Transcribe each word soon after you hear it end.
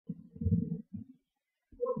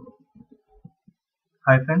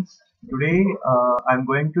Hi friends, today I'm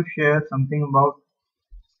going to share something about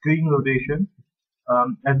screen rotation.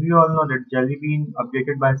 As we all know that Jellybean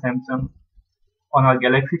updated by Samsung on our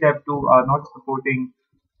Galaxy Tab 2 are not supporting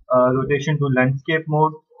rotation to landscape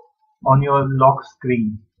mode on your lock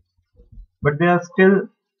screen. But there are still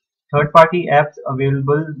third-party apps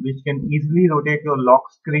available which can easily rotate your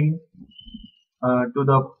lock screen to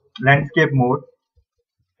the landscape mode.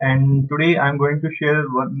 And today I'm going to share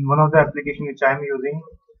one of the application which I'm using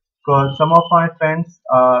because some of my friends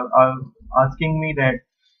are asking me that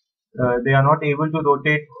they are not able to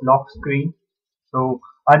rotate lock screen. So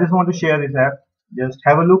I just want to share this app. Just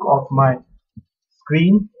have a look of my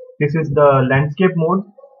screen. This is the landscape mode,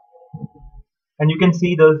 and you can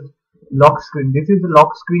see the lock screen. This is the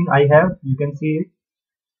lock screen I have. You can see it.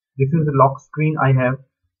 This is the lock screen I have.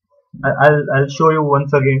 I'll show you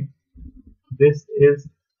once again. This is,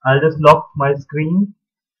 I'll just lock my screen.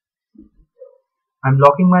 I'm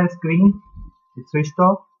locking my screen. It's switched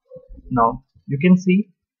off. Now you can see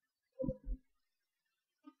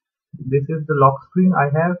this is the lock screen I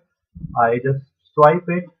have. I just swipe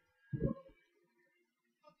it,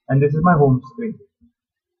 and this is my home screen.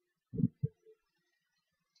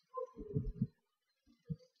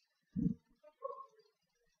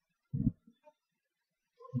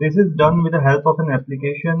 This is done with the help of an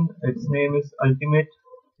application. Its name is Ultimate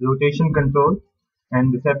Rotation Control,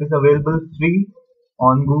 and this app is available free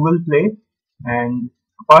on Google Play. And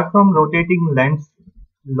apart from rotating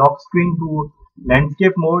lock screen to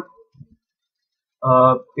landscape mode,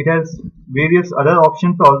 it has various other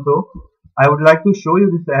options also. I would like to show you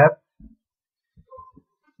this app.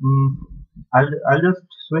 Mm, I'll just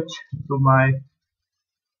switch to my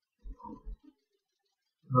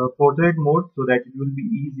portrait mode so that it will be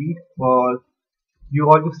easy for you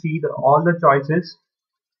all to see all the choices.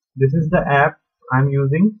 This is the app I'm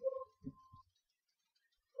using.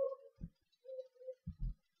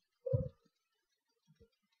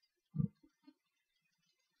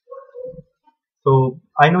 So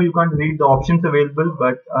I know you can't read the options available,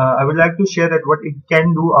 but I would like to share that what it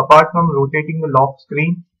can do apart from rotating the lock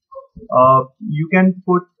screen. You can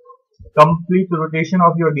put complete rotation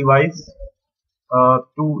of your device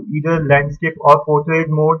to either landscape or portrait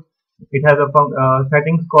mode. It has a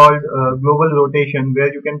settings called global rotation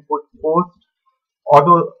where you can put post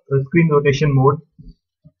auto screen rotation mode,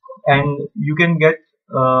 and you can get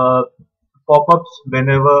uh, pop-ups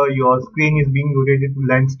whenever your screen is being rotated to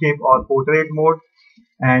landscape or portrait mode,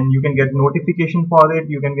 and you can get notification for it,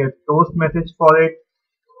 you can get toast message for it.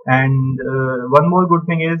 And one more good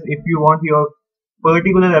thing is, if you want your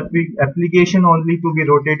particular application only to be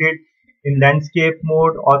rotated in landscape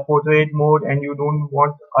mode or portrait mode, and you don't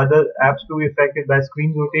want other apps to be affected by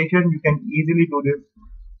screen rotation, you can easily do this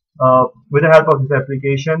with the help of this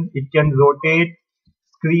application. It can rotate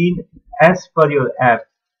screen as per your app,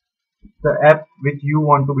 the app which you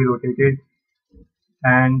want to be rotated.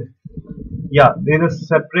 And yeah, there is a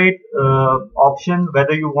separate option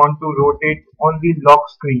whether you want to rotate only lock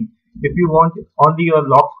screen. If you want only your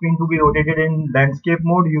lock screen to be rotated in landscape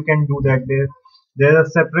mode, you can do that. There is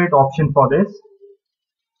a separate option for this.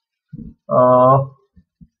 uh,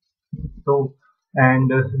 so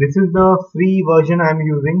and this is the free version I'm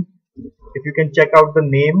using. If you can check out the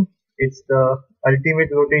name, it's the ultimate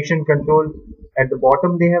rotation control. At the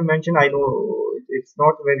bottom they have mentioned, I know it's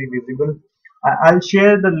not very visible. I'll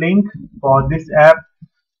share the link for this app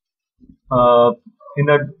uh, in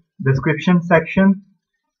the description section,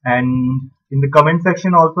 and in the comment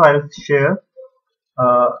section also I'll share.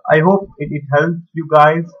 I hope it helps you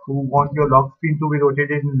guys who want your lock screen to be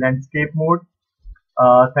rotated in landscape mode.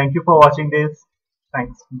 Thank you for watching this.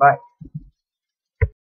 Thanks. Bye.